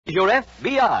Your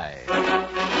FBI.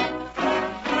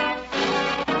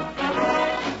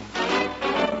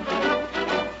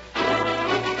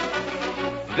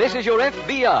 This is Your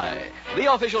FBI,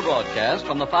 the official broadcast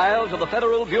from the files of the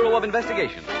Federal Bureau of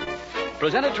Investigation.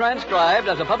 Presented transcribed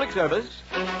as a public service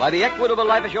by the Equitable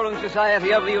Life Assurance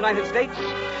Society of the United States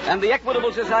and the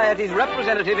Equitable Society's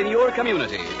representative in your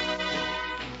community.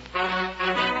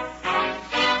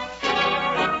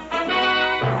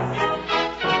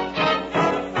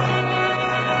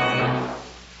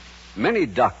 Many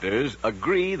doctors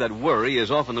agree that worry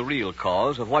is often the real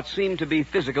cause of what seem to be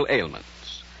physical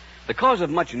ailments. The cause of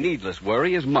much needless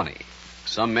worry is money.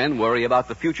 Some men worry about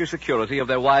the future security of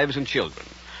their wives and children.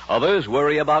 Others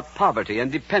worry about poverty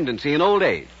and dependency in old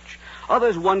age.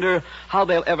 Others wonder how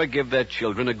they'll ever give their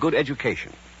children a good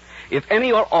education. If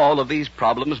any or all of these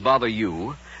problems bother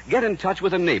you, get in touch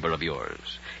with a neighbor of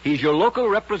yours. He's your local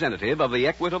representative of the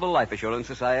Equitable Life Assurance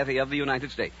Society of the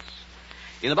United States.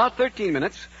 In about 13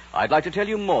 minutes, I'd like to tell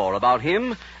you more about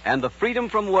him and the freedom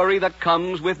from worry that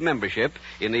comes with membership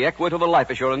in the Equitable Life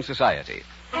Assurance Society.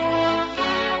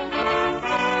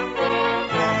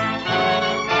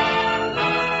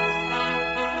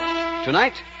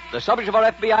 Tonight, the subject of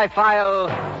our FBI file,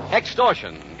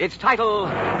 extortion. Its title,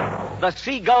 The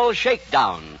Seagull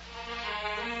Shakedown.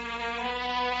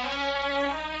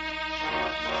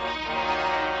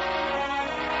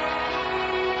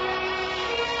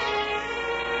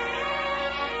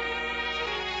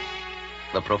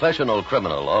 The professional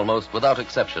criminal, almost without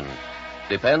exception,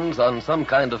 depends on some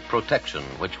kind of protection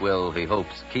which will, he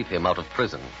hopes, keep him out of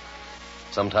prison.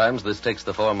 Sometimes this takes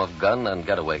the form of gun and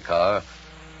getaway car,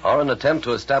 or an attempt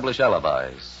to establish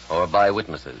alibis, or buy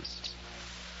witnesses.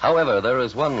 However, there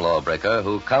is one lawbreaker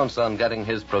who counts on getting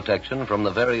his protection from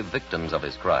the very victims of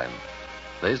his crime.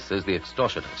 This is the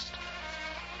extortionist.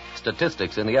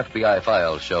 Statistics in the FBI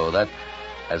files show that,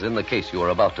 as in the case you are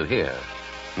about to hear,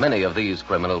 many of these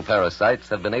criminal parasites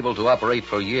have been able to operate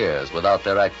for years without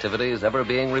their activities ever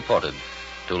being reported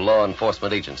to law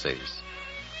enforcement agencies.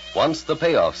 Once the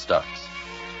payoff starts,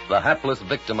 the hapless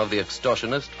victim of the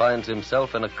extortionist finds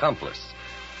himself an accomplice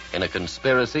in a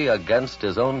conspiracy against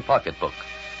his own pocketbook,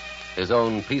 his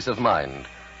own peace of mind,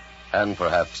 and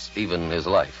perhaps even his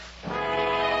life.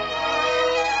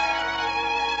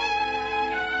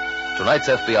 Tonight's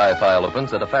FBI file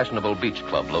opens at a fashionable beach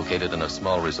club located in a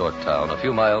small resort town a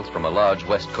few miles from a large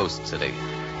West Coast city.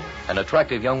 An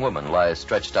attractive young woman lies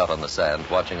stretched out on the sand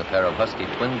watching a pair of husky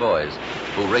twin boys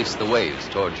who race the waves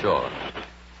toward shore.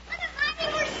 Look at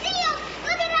Mommy, we're seals!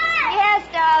 Look at her! Yes,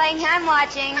 darling, I'm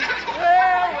watching.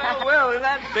 Well, in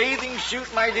that bathing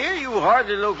suit, my dear, you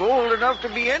hardly look old enough to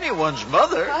be anyone's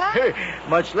mother. What?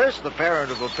 Much less the parent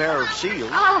of a pair of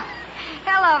seals. Oh,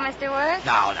 hello, Mr. Worth.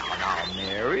 Now,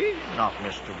 Mary, not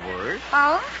Mr. Worth.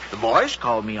 Oh? The boys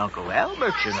call me Uncle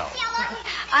Albert, you know.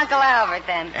 Uncle Albert,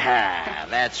 then. Ah,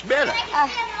 that's better.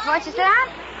 Won't you sit down?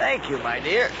 Thank you, my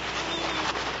dear.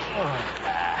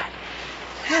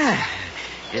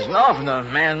 Isn't often a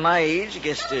man my age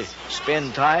gets to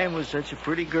spend time with such a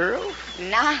pretty girl.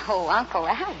 No, Uncle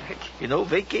Albert. You know,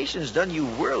 vacation's done you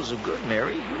worlds of good,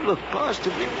 Mary. You look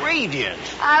positively radiant.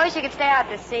 I wish you could stay out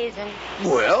this season.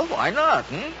 Well, why not,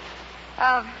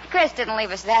 Chris didn't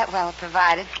leave us that well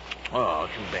provided. Oh,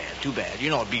 too bad. You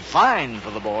know, it'd be fine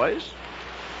for the boys.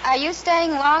 Are you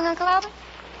staying long, Uncle Albert?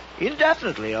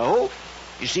 Indefinitely, I hope.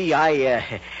 You see,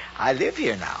 I live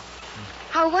here now.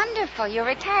 How wonderful. You're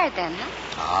retired then,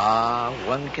 huh?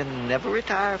 One can never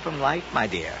retire from life, my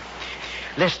dear.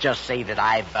 Let's just say that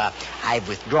I've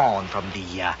withdrawn from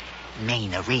the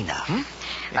main arena.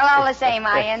 Well, all the same,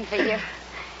 I envy you.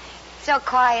 So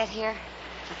quiet here.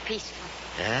 So peaceful.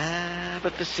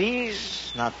 But the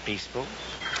sea's not peaceful.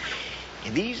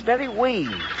 In these very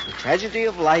waves, the tragedy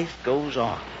of life goes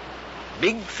on.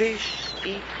 Big fish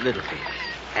eat little fish,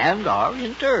 and are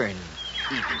in turn eaten.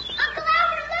 Uncle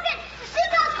Albert, look at the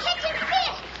seagull's catching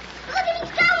fish. Look at he's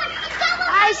going.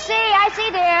 I see,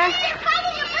 dear. They're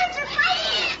fighting. The birds are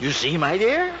fighting. You see, my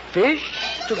dear, fish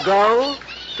to gull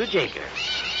to jager.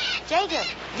 Jager.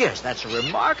 Yes, that's a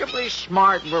remarkably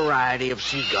smart variety of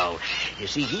seagull. You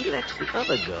see, he lets the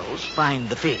other gulls find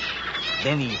the fish.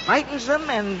 Then he frightens them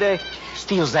and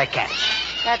steals their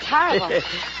catch. That's horrible.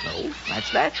 No,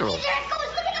 that's natural. There it goes.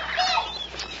 Look at the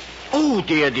fish. Oh,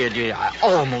 dear. I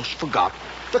almost forgot.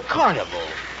 The carnival.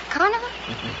 Carnival?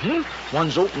 Mm-hmm.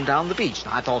 One's open down the beach.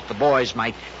 I thought the boys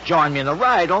might join me in a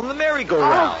ride on the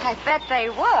merry-go-round. Oh, I bet they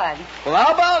would. Well,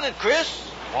 how about it,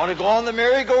 Chris? Want to go on the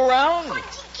merry-go-round? Oh,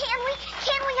 gee,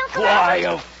 can we, Uncle Why,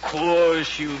 Albert. of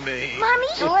course you may. Mommy?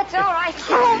 Oh, it's all right.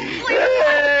 Oh,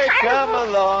 Hey, come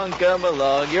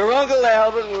along. Your Uncle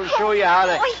Albert will show you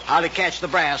how to catch the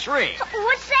brass ring.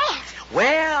 What's that?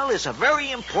 Well, it's a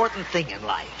very important thing in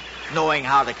life, knowing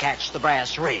how to catch the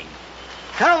brass ring.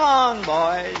 Come on,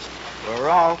 boys. We're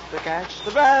off to catch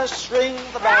the brass ring,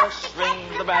 the brass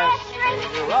ring, the brass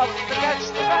ring. We're off to catch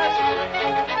the brass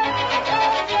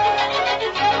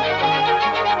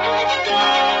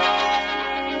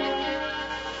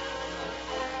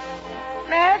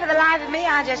Mary, for the life of me,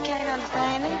 I just can't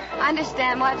understand it.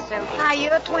 Understand what, Sue? How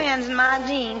you're twins and my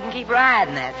Jean can keep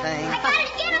riding that thing. I got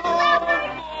it again, Uncle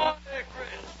Albert.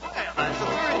 Well, that's the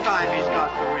third time he's got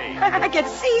the ring. I get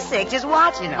seasick just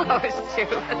watching them. Oh, Sue.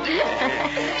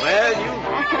 Well,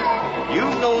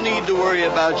 you've no need to worry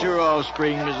about your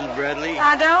offspring, Mrs. Bradley.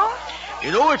 I don't?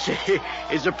 You know,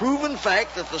 it's a proven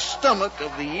fact that the stomach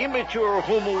of the immature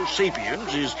Homo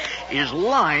sapiens is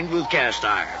lined with cast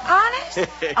iron. Honest?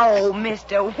 Oh,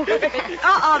 Mr. Wood.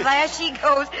 There she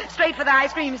goes. Straight for the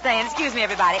ice cream stand. Excuse me,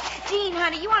 everybody. Jean,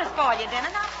 honey, you want to spoil your dinner?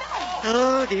 Now, don't.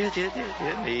 Oh, dear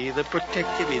me, the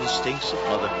protective instincts of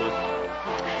motherhood.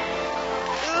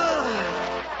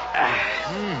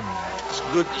 It's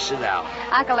good to sit down.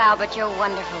 Uncle Albert, you're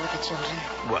wonderful with the children.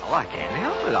 Well, I can't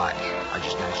help it. I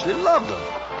just naturally love them.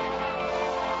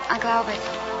 Uncle Albert,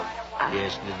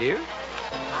 Yes, my dear?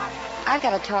 I've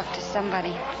got to talk to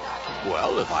somebody.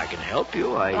 Well, if I can help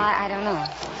you, Well, I don't know.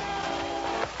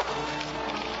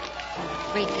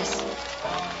 Read this.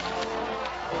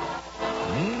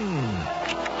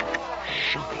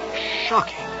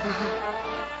 Shocking.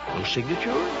 Uh-huh. No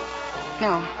signature?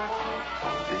 No.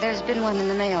 There's been one in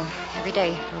the mail every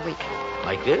day for a week.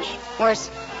 Like this? Worse.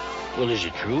 Well, is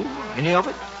it true? Any of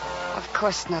it? Of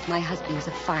course not. My husband was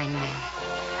a fine man.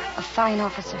 A fine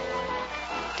officer.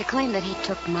 To claim that he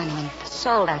took money and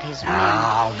sold out his men.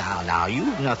 Now,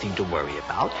 you've nothing to worry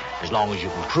about, as long as you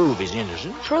can prove he's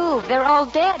innocent. Prove? They're all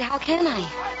dead. How can I?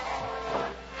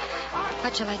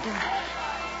 What shall I do?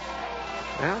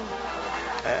 Well,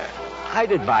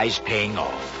 I'd advise paying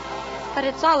off. But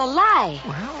it's all a lie.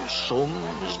 Well, so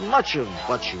is much of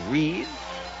what you read.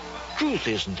 Truth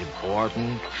isn't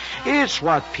important. It's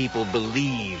what people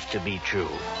believe to be true.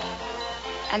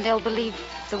 And they'll believe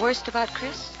the worst about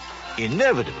Chris?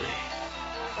 Inevitably.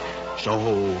 So,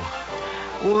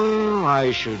 well,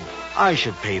 I should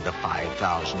pay the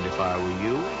 $5,000 if I were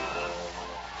you.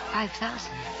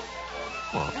 5,000.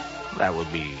 Well, that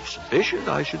would be sufficient,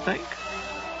 I should think.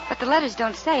 But the letters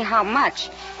don't say how much.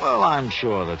 Well, I'm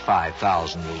sure that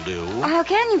 5,000 will do. How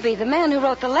can you be? The man who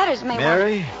wrote the letters may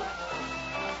Mary,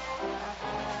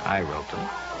 I wrote them.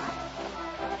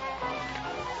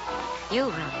 You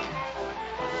wrote them.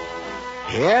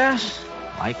 Yes,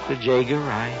 like the Jaeger,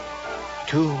 I,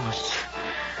 too, must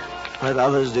let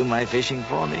others do my fishing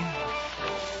for me.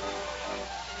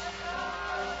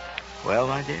 Well,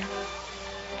 my dear?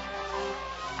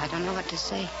 I don't know what to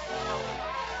say.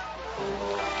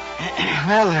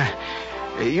 Well,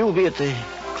 you'll be at the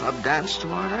club dance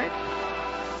tomorrow night?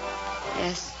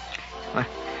 Yes.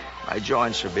 My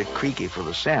joints are a bit creaky for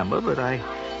the samba, but I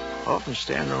often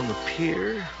stand on the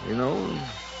pier, and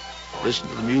listen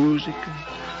to the music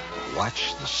and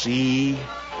watch the sea.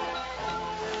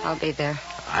 I'll be there.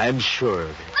 I'm sure of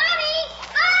it.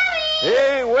 Mommy!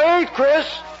 Hey, wait, Chris.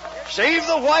 Save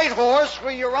the white horse for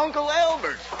your Uncle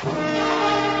Albert.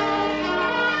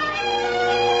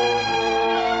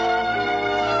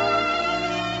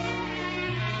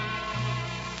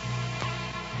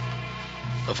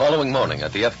 The following morning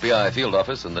at the FBI field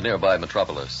office in the nearby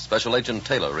metropolis, Special Agent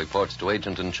Taylor reports to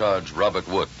Agent in Charge Robert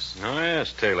Woods. Oh,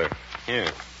 yes, Taylor. Here.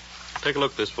 Take a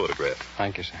look at this photograph.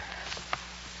 Thank you, sir.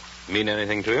 Mean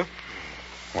anything to you?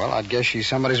 Well, I'd guess she's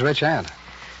somebody's rich aunt.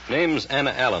 Name's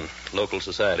Anna Allen, local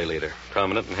society leader,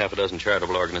 prominent in half a dozen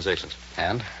charitable organizations.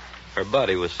 And? Her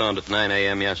body was found at 9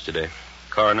 a.m. yesterday.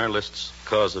 Coroner lists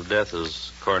cause of death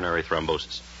as coronary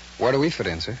thrombosis. Where do we fit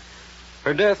in, sir?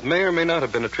 Her death may or may not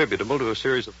have been attributable to a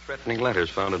series of threatening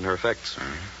letters found in her effects.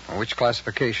 Which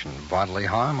classification? Bodily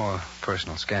harm or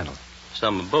personal scandal?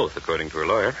 Some of both, according to her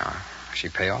lawyer. She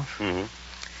pay off? Mm-hmm.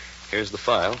 Here's the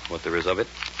file, what there is of it.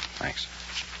 Thanks.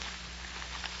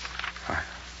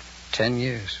 10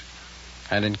 years.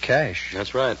 And in cash.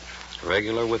 That's right.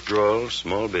 Regular withdrawals,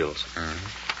 small bills.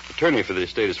 Mm-hmm. Attorney for the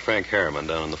estate is Frank Harriman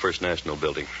down in the First National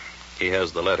Building. He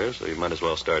has the letter, so you might as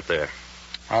well start there.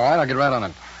 All right, I'll get right on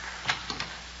it.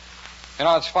 You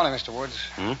know, it's funny, Mr. Woods.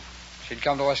 She'd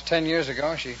come to us 10 years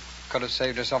ago. She could have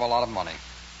saved herself a lot of money.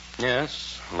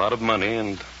 Yes, a lot of money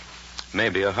and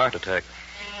maybe a heart attack.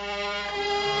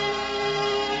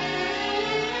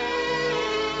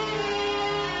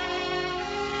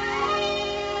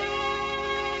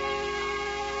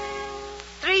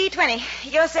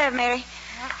 $1.20. Yours served, Mary.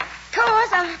 Of course,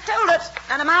 I told her it's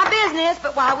none of my business,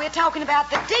 but while we're talking about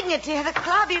the dignity of the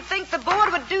club, you'd think the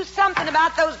board would do something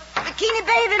about those bikini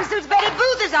bathing suits Betty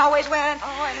Booth is always wearing.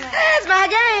 Oh, wait a minute. That's my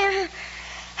game.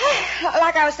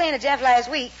 Like I was saying to Jeff last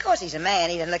week, of course he's a man.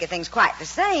 He doesn't look at things quite the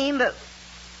same, but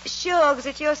sure, because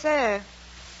it's your serve.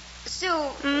 Sue,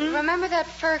 remember that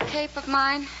fur cape of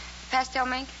mine? Pastel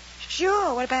mink?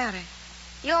 Sure, what about it?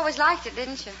 You always liked it,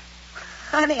 didn't you?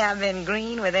 Honey, I've been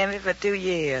green with envy for 2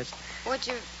 years. Would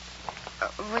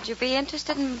you be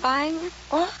interested in buying it?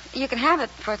 What? You can have it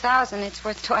for $1,000. It's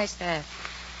worth twice that.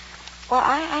 Well,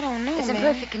 I don't know, It's in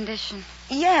Mary. perfect condition.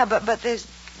 Yeah, but there's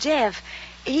Jeff.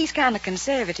 He's kind of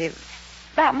conservative.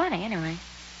 About money, anyway.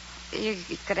 You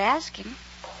could ask him.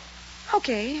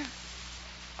 Okay.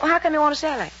 Well, how come you want to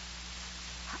sell it?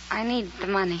 I need the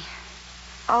money.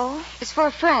 Oh? It's for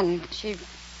a friend. She's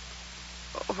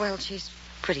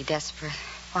pretty desperate.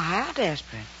 Well, how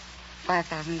desperate?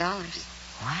 $5,000.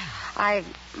 Wow. I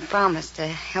promised to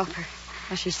help her.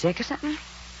 Was she sick or something?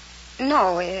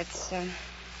 No, it's,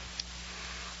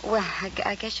 well,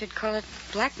 I guess you'd call it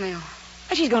blackmail.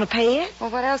 And she's going to pay it? Well,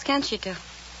 what else can she do?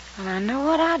 Well, I know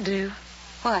what I'd do.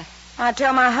 What? I'd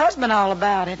tell my husband all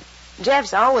about it.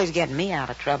 Jeff's always getting me out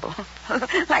of trouble.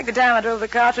 Like the time I drove the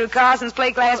car through Carson's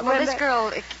plate glass Well, window. this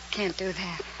girl can't do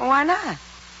that. Well, why not?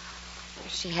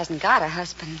 She hasn't got a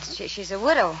husband. She's a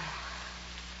widow.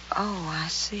 Oh, I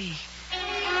see.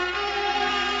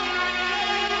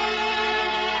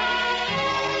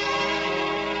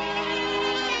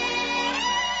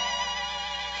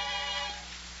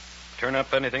 Turn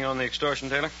up anything on the extortion,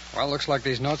 Taylor? Well, looks like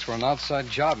these notes were an outside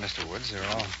job, Mr. Woods. They're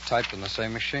all typed on the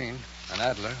same machine. An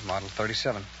Adler, model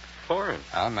 37. Foreign.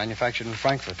 Manufactured in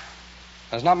Frankfurt.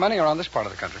 There's not many around this part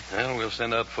of the country. Well, we'll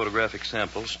send out photographic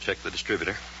samples, check the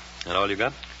distributor. That all you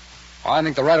got? Well, I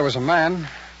think the writer was a man,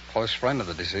 close friend of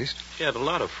the deceased. She had a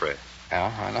lot of friends.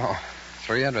 Yeah, I know.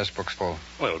 3 address books full.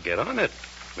 Well, get on it.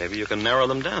 Maybe you can narrow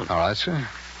them down. All right, sir.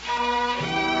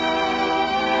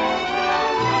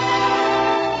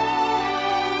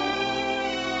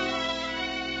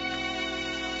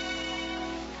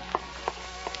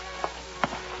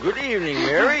 Good evening,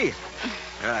 Mary.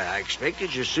 I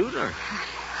expected you sooner.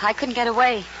 I couldn't get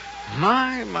away.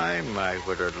 My,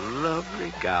 what a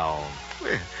lovely gown.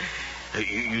 Well,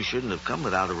 you shouldn't have come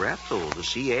without a wrap, though. The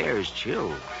sea air is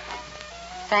chill.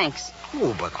 Thanks.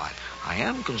 Oh, but I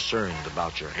am concerned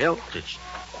about your health. It's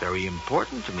very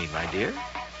important to me, my dear.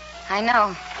 I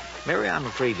know. Mary, I'm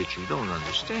afraid that you don't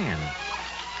understand.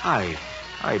 I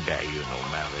bear you no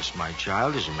malice, my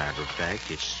child. As a matter of fact,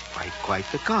 it's quite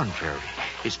the contrary.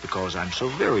 It's because I'm so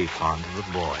very fond of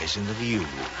the boys and of you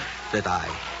that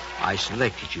I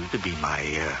selected you to be my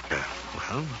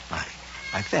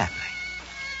family.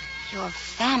 Your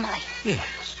family?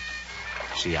 Yes.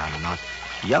 See, I'm not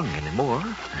young anymore,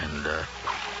 and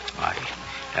I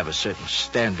have a certain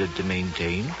standard to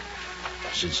maintain.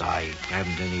 Since I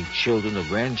haven't any children or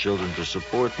grandchildren to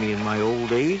support me in my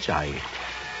old age,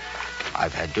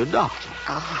 I've had to adopt them.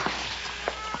 Oh.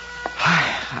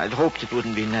 I'd hoped it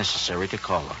wouldn't be necessary to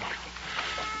call them.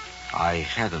 I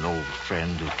had an old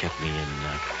friend who kept me in,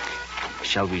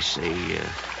 shall we say,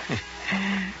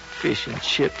 fish and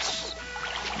chips.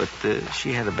 But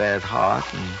she had a bad heart,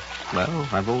 and, well,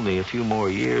 I've only a few more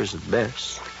years at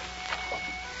best.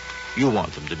 You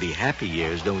want them to be happy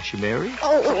years, don't you, Mary?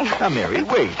 Oh. Now, Mary,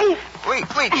 wait.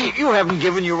 Wait. You haven't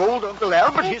given your old Uncle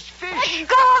Albert his fish. Let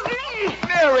go of me!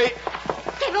 Mary!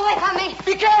 Keep away from me!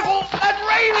 Be careful! That's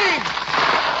raining!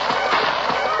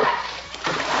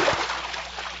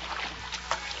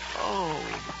 Oh,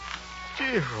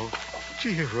 dear, oh,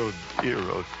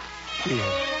 dear.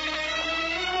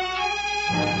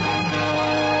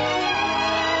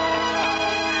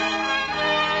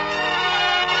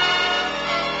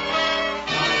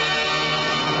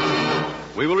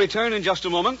 We will return in just a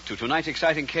moment to tonight's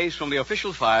exciting case from the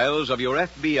official files of your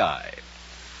FBI.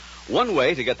 One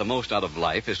way to get the most out of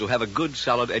life is to have a good,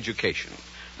 solid education.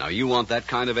 Now, you want that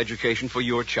kind of education for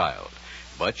your child,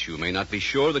 but you may not be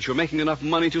sure that you're making enough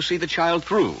money to see the child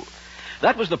through.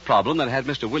 That was the problem that had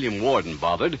Mr. William Warden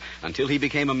bothered until he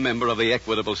became a member of the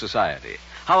Equitable Society.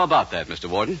 How about that, Mr.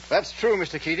 Warden? That's true,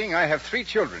 Mr. Keating. I have 3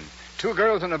 children, 2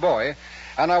 girls and a boy,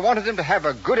 and I wanted them to have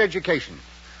a good education.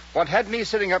 What had me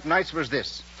sitting up nights was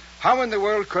this. How in the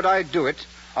world could I do it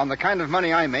on the kind of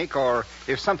money I make, or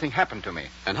if something happened to me?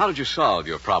 And how did you solve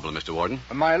your problem, Mr. Warden?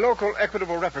 My local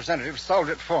Equitable representative solved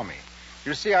it for me.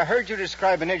 You see, I heard you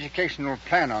describe an educational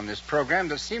plan on this program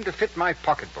that seemed to fit my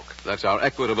pocketbook. That's our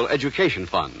Equitable Education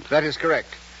Fund. That is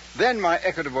correct. Then my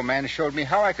Equitable man showed me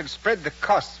how I could spread the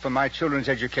costs for my children's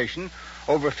education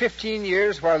over 15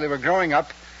 years while they were growing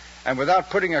up and without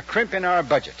putting a crimp in our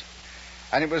budget.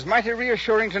 And it was mighty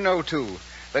reassuring to know, too,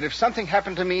 that if something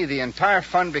happened to me, the entire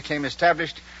fund became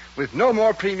established with no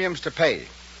more premiums to pay.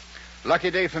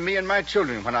 Lucky day for me and my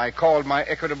children when I called my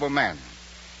Equitable man.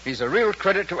 He's a real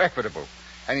credit to Equitable,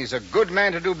 and he's a good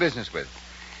man to do business with.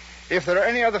 If there are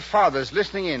any other fathers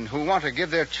listening in who want to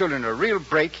give their children a real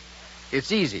break,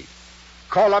 it's easy.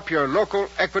 Call up your local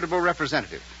Equitable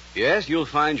representative. Yes, you'll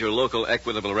find your local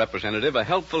Equitable representative a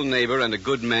helpful neighbor and a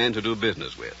good man to do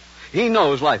business with. He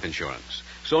knows life insurance.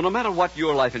 So no matter what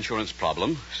your life insurance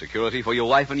problem, security for your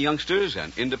wife and youngsters,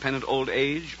 an independent old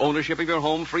age, ownership of your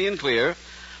home free and clear,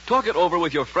 talk it over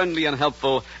with your friendly and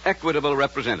helpful Equitable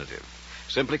representative.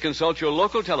 Simply consult your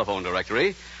local telephone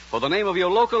directory for the name of your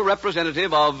local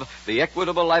representative of the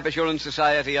Equitable Life Assurance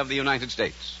Society of the United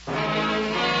States.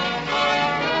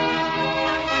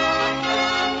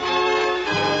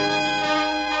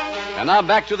 And now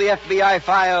back to the FBI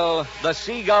file, the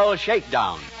Seagull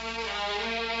Shakedown.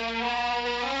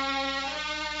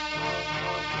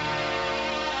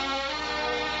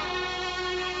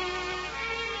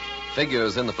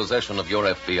 Figures in the possession of your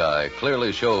FBI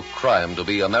clearly show crime to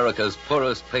be America's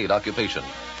poorest paid occupation.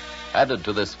 Added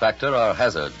to this factor are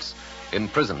hazards,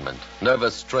 imprisonment,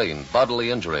 nervous strain,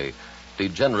 bodily injury,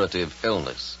 degenerative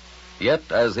illness.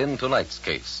 Yet, as in tonight's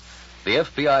case, the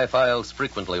FBI files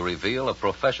frequently reveal a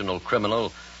professional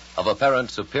criminal of apparent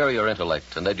superior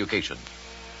intellect and education.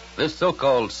 This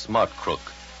so-called smart crook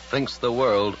thinks the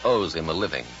world owes him a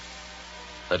living,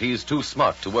 that he's too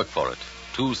smart to work for it,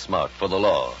 too smart for the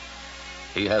law.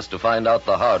 He has to find out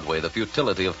the hard way the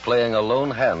futility of playing a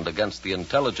lone hand against the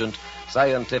intelligent,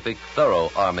 scientific,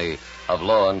 thorough army of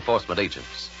law enforcement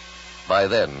agents. By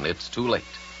then, it's too late.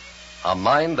 A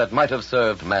mind that might have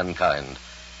served mankind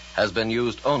has been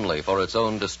used only for its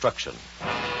own destruction.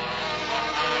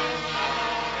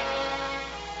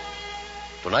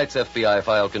 Tonight's FBI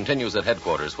file continues at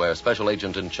headquarters, where Special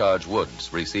Agent in Charge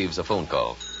Woods receives a phone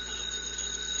call.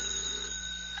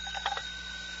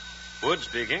 Woods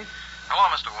speaking. Hello,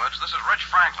 Mr. Woods. This is Rich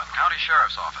Franklin, County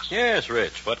Sheriff's Office. Yes,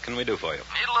 Rich. What can we do for you?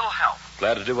 Need a little help.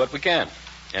 Glad to do what we can.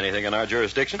 Anything in our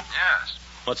jurisdiction? Yes.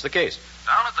 What's the case?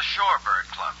 Down at the Shorebird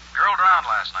Club. Girl drowned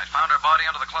last night. Found her body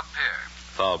under the club pier.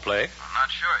 Foul play? I'm not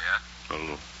sure yet.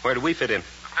 Well, where do we fit in?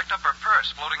 We picked up her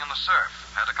purse floating in the surf.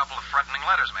 Had a couple of threatening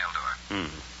letters mailed to her.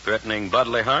 Threatening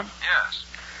bodily harm? Yes.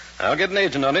 I'll get an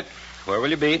agent on it. Where will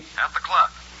you be? At the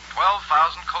club.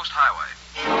 12,000 Coast Highway.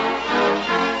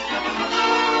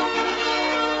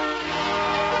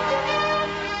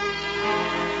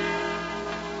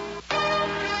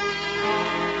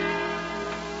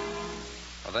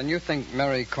 Then you think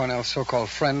Mary Cornell's so-called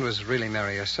friend was really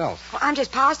Mary herself? Well, I'm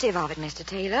just positive of it, Mr.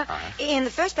 Taylor. In the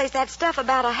first place, that stuff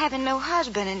about her having no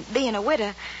husband and being a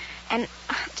widow. And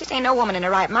just ain't no woman in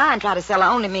her right mind try to sell her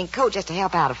only mink coat just to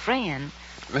help out a friend.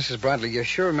 Mrs. Bradley, you're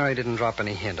sure Mary didn't drop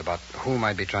any hint about who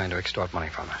might be trying to extort money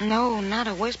from her? No, not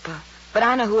a whisper. But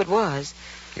I know who it was.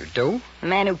 You do? The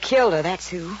man who killed her, that's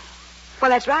who. Well,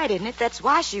 that's right, isn't it? That's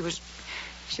why she was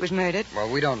murdered. Well,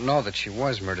 we don't know that she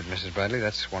was murdered, Mrs. Bradley.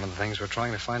 That's one of the things we're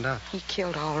trying to find out. He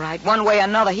killed her, all right. One way or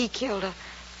another, he killed her.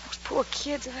 Those poor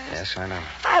kids of hers. Yes, I know.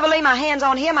 If I ever lay my hands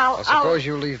on him, Well, suppose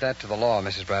you leave that to the law,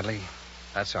 Mrs. Bradley.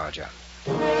 That's our job.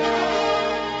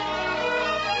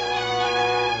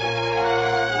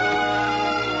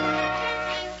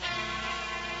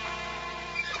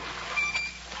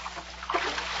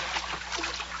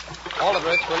 Hold it,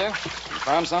 Rich, will you? You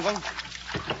found something?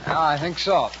 Yeah, I think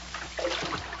so.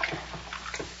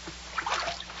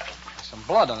 Some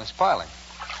blood on this piling.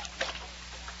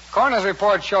 Coroner's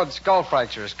report showed skull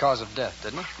fracture as cause of death,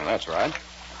 didn't it? Well, that's right.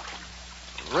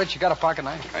 Rich, you got a pocket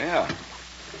knife? Oh, yeah.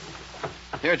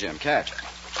 Here, Jim, catch.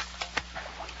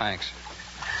 Thanks.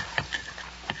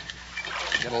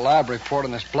 Get a lab report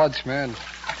on this blood smear and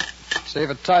see if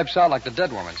it types out like the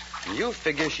dead woman's. You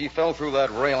figure she fell through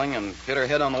that railing and hit her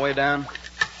head on the way down?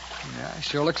 Yeah, it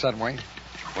sure looks that way.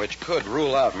 Which could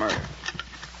rule out murder.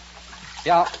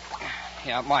 Yeah,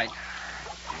 it might.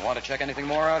 You want to check anything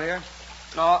more out here?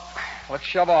 No, let's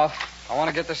shove off. I want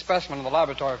to get this specimen in the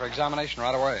laboratory for examination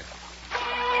right away.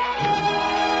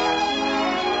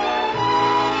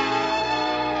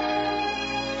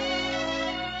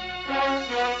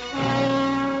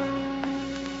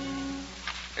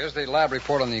 Here's the lab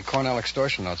report on the Cornell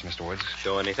extortion notes, Mr. Woods.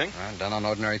 Show anything? Done on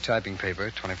ordinary typing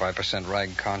paper, 25%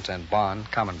 rag content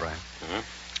bond, common brand.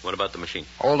 Mm-hmm. What about the machine?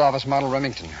 Old office model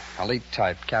Remington, elite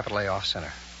type, capital A off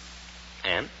center.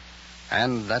 And?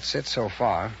 And that's it so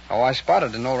far. Oh, I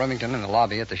spotted an old Remington in the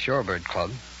lobby at the Shorebird Club.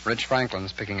 Rich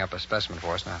Franklin's picking up a specimen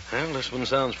for us now. Well, this one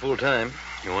sounds full-time.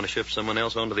 You want to shift someone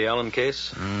else onto the Allen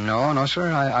case? No,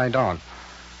 sir, I don't.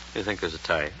 You think there's a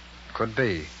tie? Could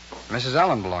be. Mrs.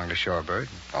 Allen belonged to Shorebird,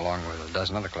 along with a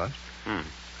dozen other clubs.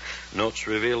 Notes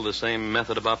reveal the same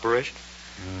method of operation?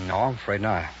 No, I'm afraid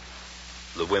not.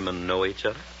 The women know each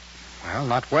other? Well,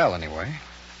 not well, anyway.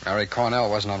 Mary Cornell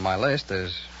wasn't on my list.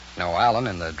 There's no Allen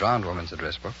in the drowned woman's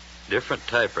address book. Different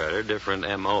typewriter, different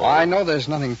M.O. Oh, I know there's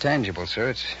nothing tangible, sir.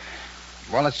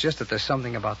 It's just that there's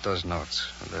something about those notes.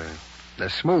 They're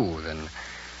smooth and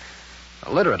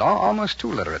literate, almost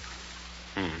too literate.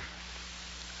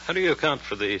 How do you account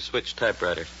for the switch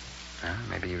typewriter?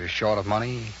 Maybe he was short of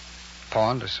money,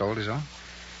 pawned or sold his own.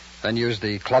 Then used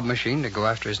the club machine to go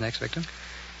after his next victim.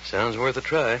 Sounds worth a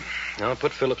try. I'll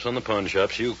put Phillips on the pawn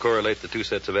shops. You correlate the two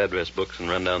sets of address books and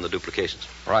run down the duplications.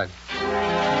 Right.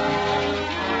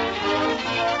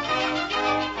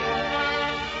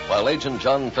 While Agent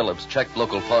John Phillips checked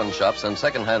local pawn shops and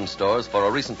second-hand stores for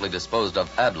a recently disposed of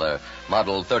Adler,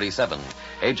 Model 37,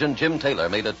 Agent Jim Taylor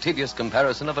made a tedious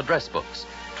comparison of address books.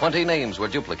 20 names were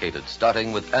duplicated,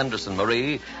 starting with Anderson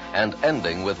Marie and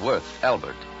ending with Worth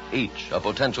Albert, each a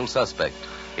potential suspect,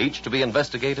 each to be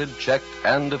investigated, checked,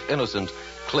 and, if innocent,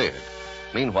 cleared.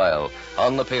 Meanwhile,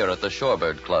 on the pier at the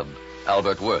Shorebird Club,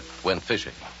 Albert Worth went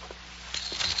fishing.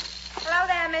 Hello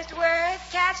there, Mr.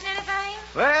 Worth. Catching anything?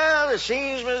 Well, it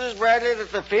seems, Mrs. Bradley,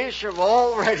 that the fish have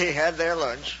already had their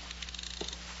lunch.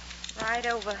 Right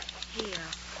over here.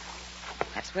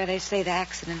 That's where they say the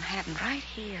accident happened, right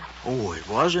here. Oh, it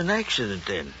was an accident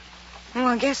then. Well,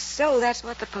 I guess so. That's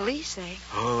what the police say.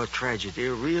 Oh, a tragedy,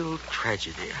 a real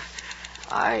tragedy.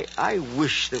 I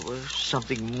wish there was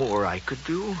something more I could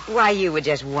do. Why, you were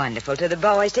just wonderful to the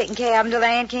boys, taking care of them till the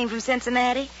aunt came from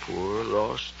Cincinnati. Poor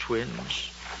lost twins.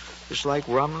 Just like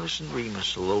Romulus and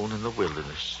Remus alone in the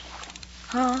wilderness.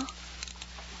 Huh?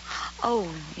 Oh,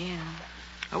 yeah.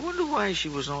 I wonder why she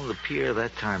was on the pier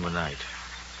that time of night.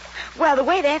 Well, the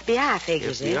way the FBI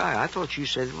figures FBI? it. I thought you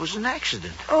said it was an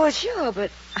accident. Oh, sure,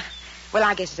 but... Well,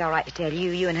 I guess it's all right to tell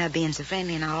you and her being so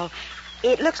friendly and all.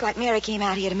 It looks like Mary came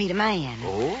out here to meet a man.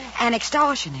 Oh? An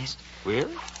extortionist.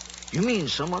 Really? You mean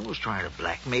someone was trying to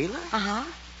blackmail her? Uh-huh.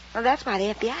 Well, that's why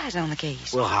the FBI's on the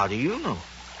case. Well, how do you know?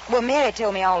 Well, Mary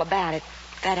told me all about it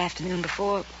that afternoon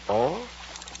before. All?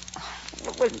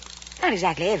 Well, not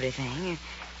exactly everything.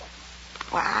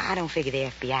 Well, I don't figure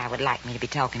the FBI would like me to be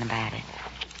talking about it.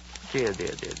 Dear.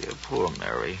 Poor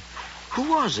Mary. Who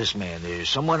was this man? Is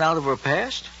someone out of her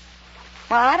past?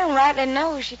 Well, I don't rightly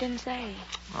know. She didn't say.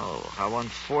 Oh, how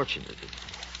unfortunate.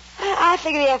 I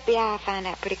figure the FBI will find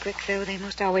out pretty quick, though. They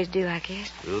most always do, I guess.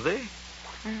 Do they?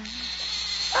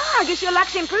 Oh, I guess your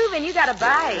luck's improving. You got a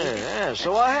bite. Yeah,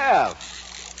 so I have.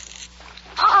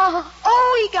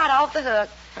 Oh, he got off the hook.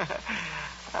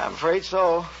 I'm afraid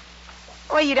so.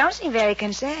 Well, you don't seem very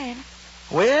concerned.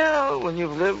 Well, when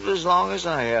you've lived as long as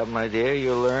I have, my dear,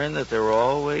 you'll learn that there are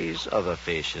always other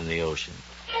fish in the ocean.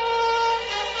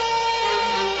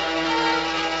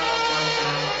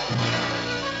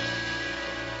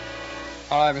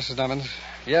 All right, Mrs. Dummins.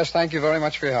 Yes, thank you very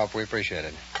much for your help. We appreciate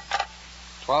it.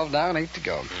 12 down, 8 to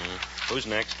go. Who's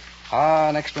next?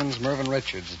 Next one's Mervyn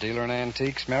Richards, dealer in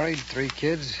antiques, married, 3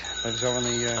 kids, lives over in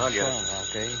the... I'll get farm.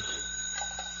 Okay.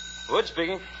 Wood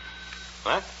speaking.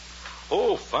 What?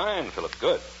 Oh, fine, Philip.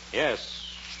 Good.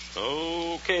 Yes.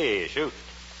 Okay, shoot.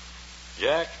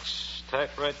 Jack's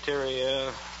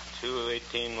Typewriteria,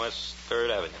 218 West 3rd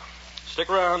Avenue. Stick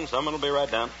around. Someone will be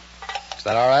right down. Is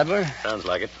that our Adler? Sounds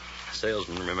like it.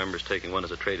 Salesman remembers taking one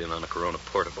as a trade-in on a Corona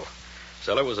Portable.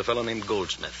 Seller was a fellow named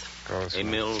Goldsmith.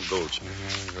 Emil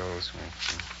Goldsmith.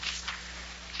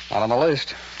 Goldsmith. Not on the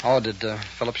list. Oh, did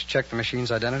Phillips check the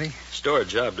machine's identity? Store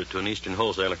jobbed it to an Eastern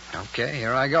wholesaler. Okay,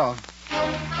 here I go.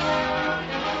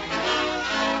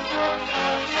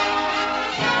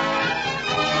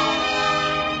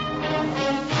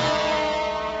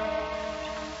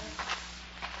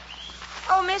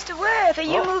 Oh, Mr. Worth, are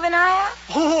you moving out?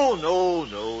 Oh, no,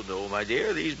 my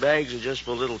dear. These bags are just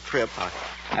for a little trip. I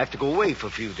have to go away for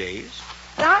a few days.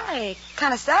 Golly,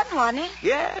 kind of sudden, wasn't it?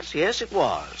 Yes, it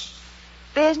was.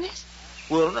 Business?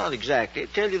 Well, not exactly.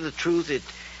 To tell you the truth,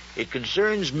 it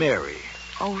concerns Mary.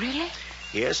 Oh, really?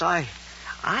 Yes, I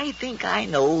think I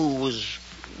know who was,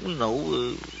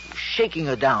 shaking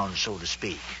her down, so to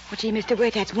speak. Well, gee, Mr.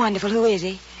 Worth, that's wonderful. Who is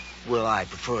he? Well, I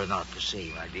prefer not to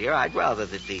say, my dear. I'd rather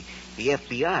that the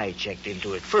FBI checked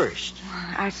into it first.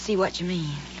 I see what you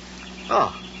mean.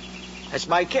 Oh, that's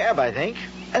my cab, I think.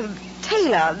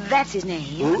 Taylor, that's his name.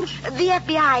 Who? The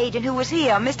FBI agent who was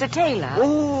here, Mr. Taylor.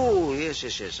 Oh,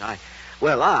 yes. I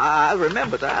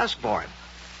remember to ask for him.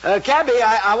 Cabby,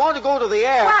 I want to go to the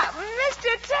air. Why,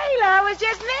 Mr. Taylor, I was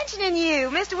just mentioning you.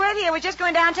 Mr. Worth here was just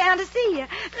going downtown to see you.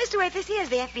 Mr. Worth, this here's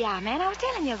the FBI man I was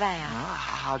telling you about.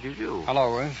 how do you do?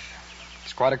 Hello, Ruth.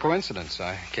 It's quite a coincidence.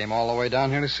 I came all the way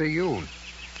down here to see you.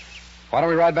 Why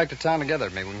don't we ride back to town together?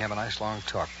 Maybe we can have a nice long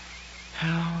talk.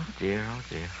 Oh, dear.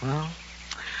 Well,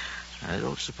 I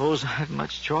don't suppose I have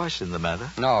much choice in the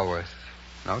matter. No, Ruth.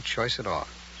 No choice at all.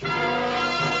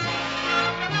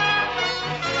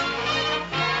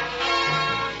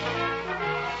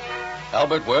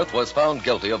 Albert Worth was found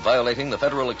guilty of violating the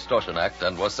Federal Extortion Act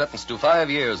and was sentenced to 5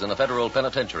 years in a federal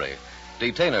penitentiary.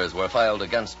 Detainers were filed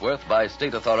against Worth by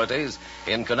state authorities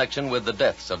in connection with the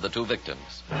deaths of the 2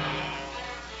 victims.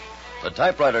 The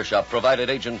typewriter shop provided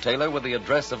Agent Taylor with the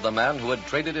address of the man who had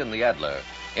traded in the Adler.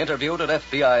 Interviewed at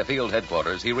FBI field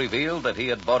headquarters, he revealed that he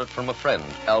had bought it from a friend,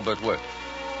 Albert Worth.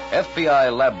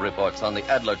 FBI lab reports on the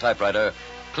Adler typewriter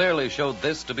clearly showed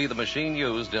this to be the machine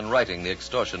used in writing the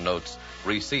extortion notes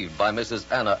received by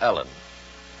Mrs. Anna Allen.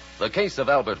 The case of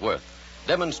Albert Worth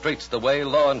demonstrates the way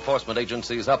law enforcement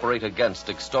agencies operate against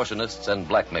extortionists and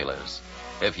blackmailers.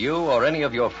 If you or any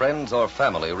of your friends or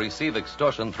family receive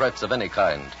extortion threats of any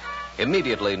kind,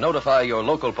 immediately notify your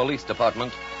local police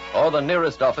department or the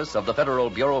nearest office of the Federal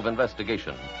Bureau of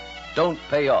Investigation. Don't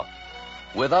pay off.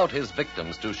 Without his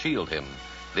victims to shield him,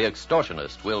 the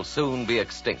extortionist will soon be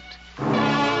extinct.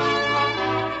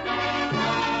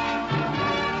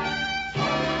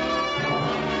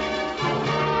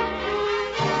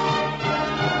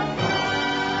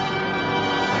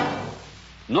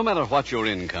 No matter what your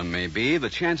income may be, the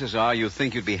chances are you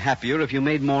think you'd be happier if you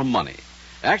made more money.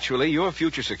 Actually, your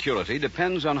future security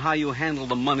depends on how you handle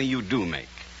the money you do make.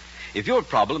 If your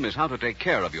problem is how to take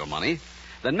care of your money,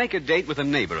 then make a date with a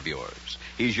neighbor of yours.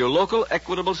 He's your local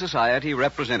Equitable Society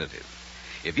representative.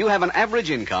 If you have an average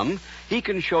income, he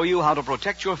can show you how to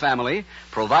protect your family,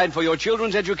 provide for your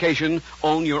children's education,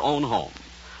 own your own home.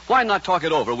 Why not talk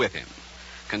it over with him?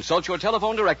 Consult your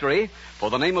telephone directory for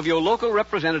the name of your local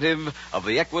representative of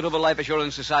the Equitable Life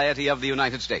Assurance Society of the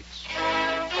United States.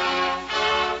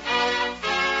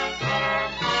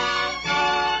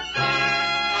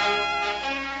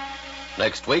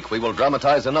 Next week, we will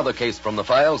dramatize another case from the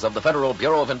files of the Federal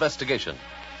Bureau of Investigation.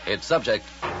 Its subject,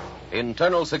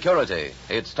 Internal Security.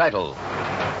 Its title,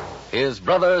 His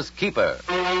Brother's Keeper.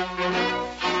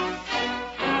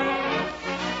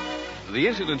 The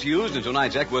incidents used in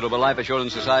tonight's Equitable Life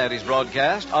Assurance Society's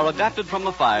broadcast are adapted from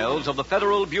the files of the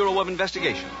Federal Bureau of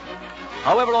Investigation.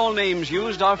 However, all names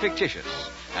used are fictitious,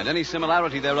 and any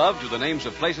similarity thereof to the names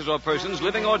of places or persons,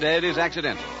 living or dead, is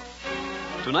accidental.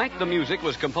 Tonight, the music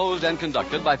was composed and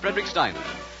conducted by Frederick Steiner.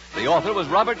 The author was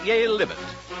Robert Yale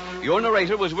Libet. Your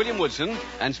narrator was William Woodson,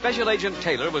 and Special Agent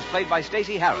Taylor was played by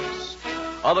Stacey Harris.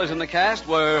 Others in the cast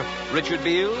were Richard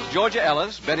Beals, Georgia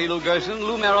Ellis, Betty Lou Gerson,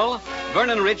 Lou Merrill,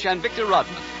 Vernon Rich, and Victor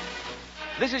Rodman.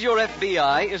 This Is Your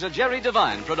FBI is a Jerry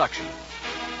Devine production.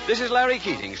 This is Larry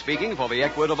Keating speaking for the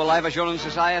Equitable Life Assurance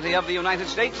Society of the United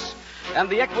States and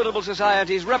the Equitable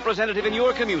Society's representative in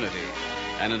your community,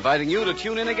 and inviting you to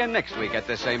tune in again next week at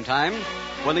this same time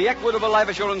when the Equitable Life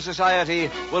Assurance Society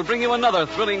will bring you another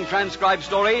thrilling transcribed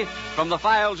story from the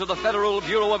files of the Federal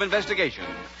Bureau of Investigation.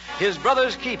 His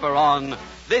Brother's Keeper on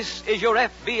This Is Your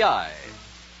FBI.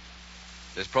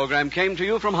 This program came to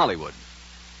you from Hollywood.